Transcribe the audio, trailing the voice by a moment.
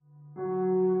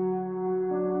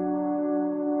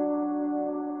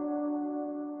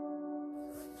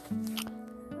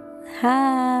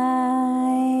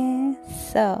Hi.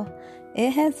 So, it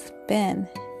has been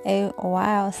a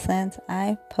while since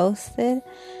I posted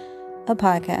a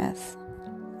podcast,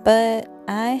 but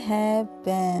I have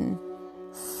been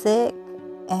sick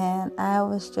and I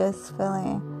was just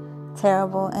feeling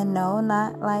terrible. And no,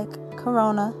 not like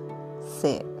corona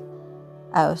sick.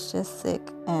 I was just sick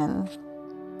and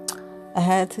I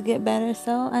had to get better,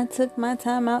 so I took my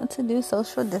time out to do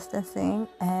social distancing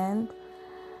and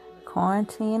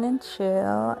quarantine and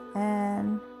chill,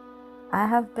 and I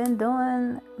have been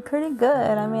doing pretty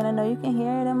good. I mean, I know you can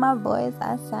hear it in my voice.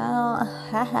 I sound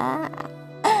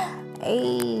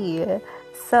hey.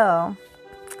 So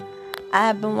I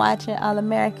have been watching All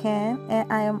American and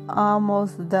I am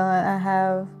almost done. I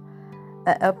have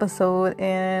an episode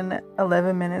in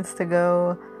 11 minutes to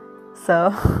go.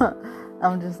 So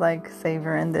I'm just like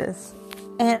savoring this.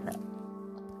 And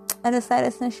I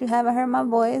decided, since you haven't heard my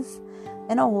voice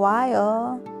in a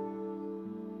while,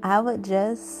 I would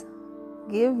just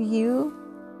give you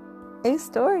a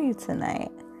story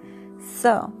tonight.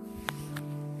 So,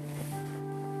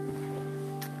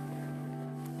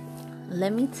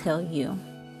 let me tell you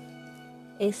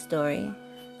a story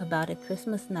about a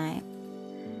Christmas night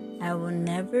I will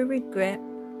never regret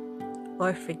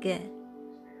or forget.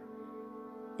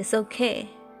 It's okay.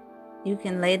 You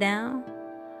can lay down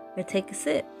or take a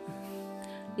sip.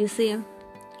 You see,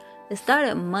 it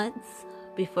started months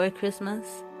before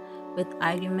Christmas with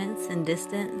arguments and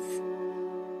distance.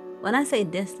 When I say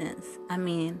distance, I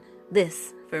mean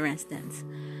this, for instance.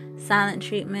 Silent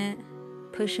treatment,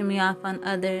 pushing me off on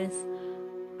others,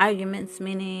 arguments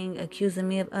meaning accusing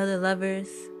me of other lovers.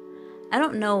 I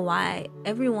don't know why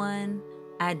everyone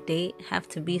I date have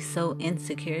to be so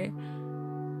insecure.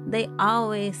 They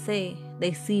always say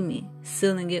they see me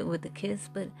sealing it with a kiss,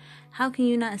 but how can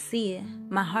you not see it?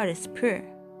 My heart is pure.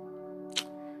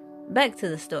 Back to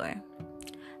the story.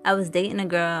 I was dating a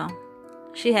girl.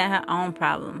 She had her own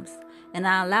problems, and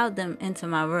I allowed them into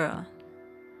my world.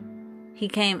 He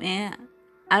came in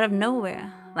out of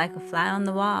nowhere, like a fly on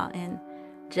the wall, and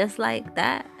just like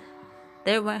that,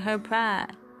 there went her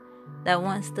pride that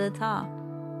once stood tall.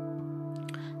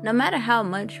 No matter how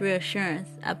much reassurance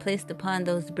I placed upon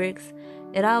those bricks,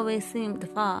 it always seemed to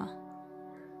fall.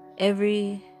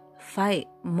 Every fight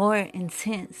more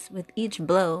intense with each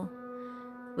blow.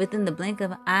 Within the blink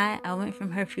of an eye, I went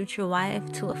from her future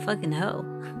wife to a fucking hoe.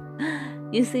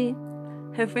 You see,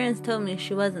 her friends told me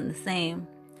she wasn't the same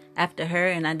after her,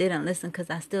 and I didn't listen because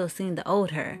I still seen the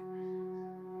old her.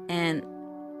 And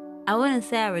I wouldn't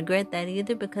say I regret that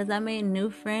either, because I made new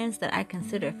friends that I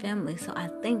consider family, so I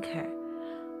thank her.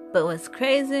 But what's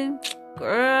crazy,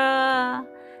 girl,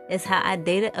 is how I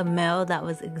dated a male that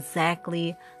was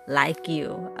exactly like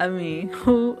you. I mean,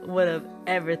 who would have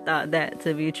ever thought that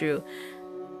to be true?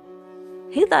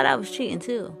 He thought I was cheating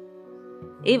too.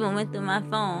 Even went through my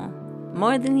phone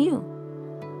more than you.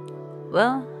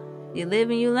 Well, you live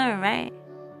and you learn, right?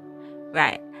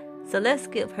 Right. So let's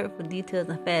skip hurtful details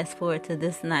and fast forward to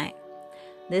this night.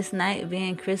 This night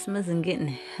being Christmas and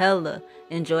getting hella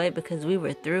enjoyed because we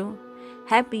were through.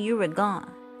 Happy you were gone.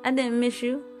 I didn't miss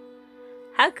you.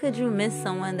 How could you miss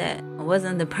someone that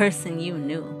wasn't the person you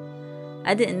knew?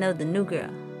 I didn't know the new girl,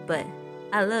 but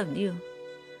I loved you.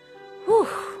 Whew.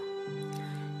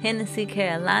 Hennessy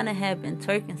Carolina had been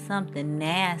twerking something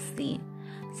nasty,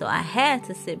 so I had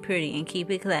to sit pretty and keep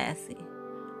it classy.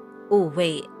 Ooh,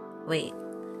 wait.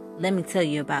 Let me tell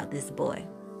you about this boy.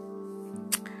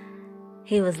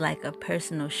 He was like a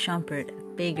personal Shumpert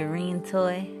figurine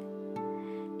toy,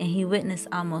 and he witnessed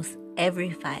almost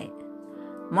every fight,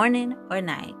 morning or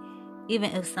night, even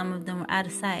if some of them were out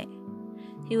of sight.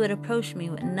 He would approach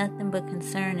me with nothing but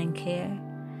concern and care,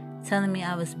 telling me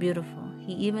I was beautiful.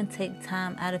 He even take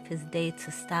time out of his day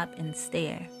to stop and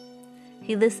stare.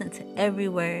 He listened to every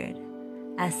word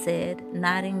I said,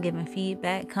 nodding, giving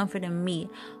feedback, comforting me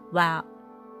while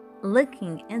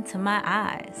looking into my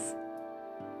eyes.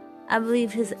 I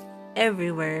believe his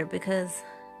every word, because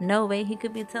no way he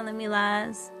could be telling me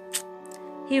lies.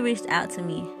 He reached out to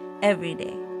me every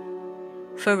day.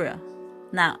 For real.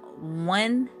 Not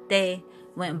one day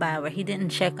went by where he didn't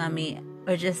check on me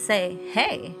or just say,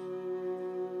 hey.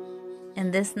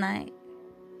 And this night,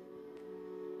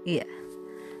 yeah,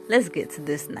 let's get to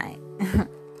this night.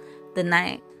 The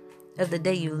night of the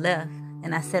day you left,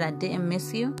 and I said I didn't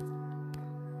miss you.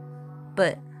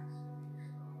 But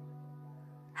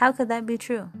how could that be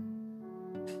true?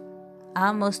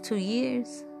 Almost 2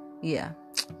 years? Yeah,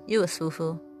 you was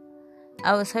foo-foo.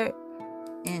 I was hurt,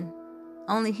 and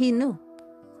only he knew.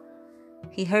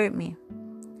 He heard me,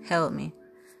 held me,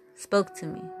 spoke to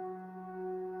me,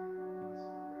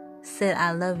 said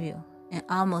I love you, and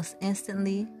almost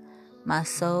instantly, my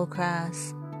soul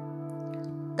cries.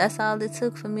 That's all it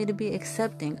took for me to be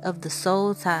accepting of the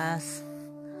soul ties.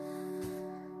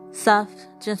 Soft,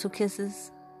 gentle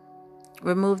kisses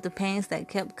removed the pains that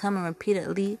kept coming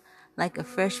repeatedly like a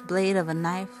fresh blade of a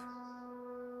knife.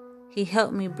 He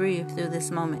helped me breathe through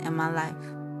this moment in my life.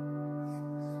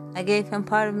 I gave him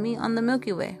part of me on the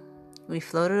Milky Way. We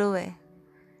floated away.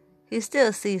 He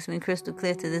still sees me crystal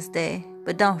clear to this day,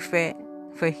 but don't fret,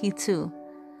 for he too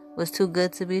was too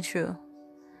good to be true.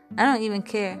 I don't even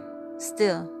care,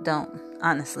 still don't,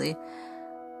 honestly.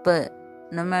 But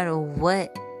no matter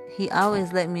what, he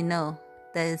always let me know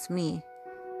that it's me.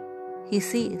 He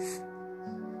sees,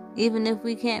 even if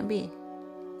we can't be.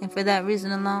 And for that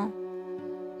reason alone,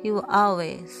 he will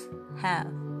always have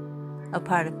a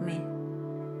part of me.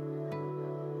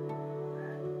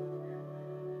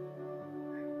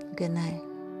 Good night.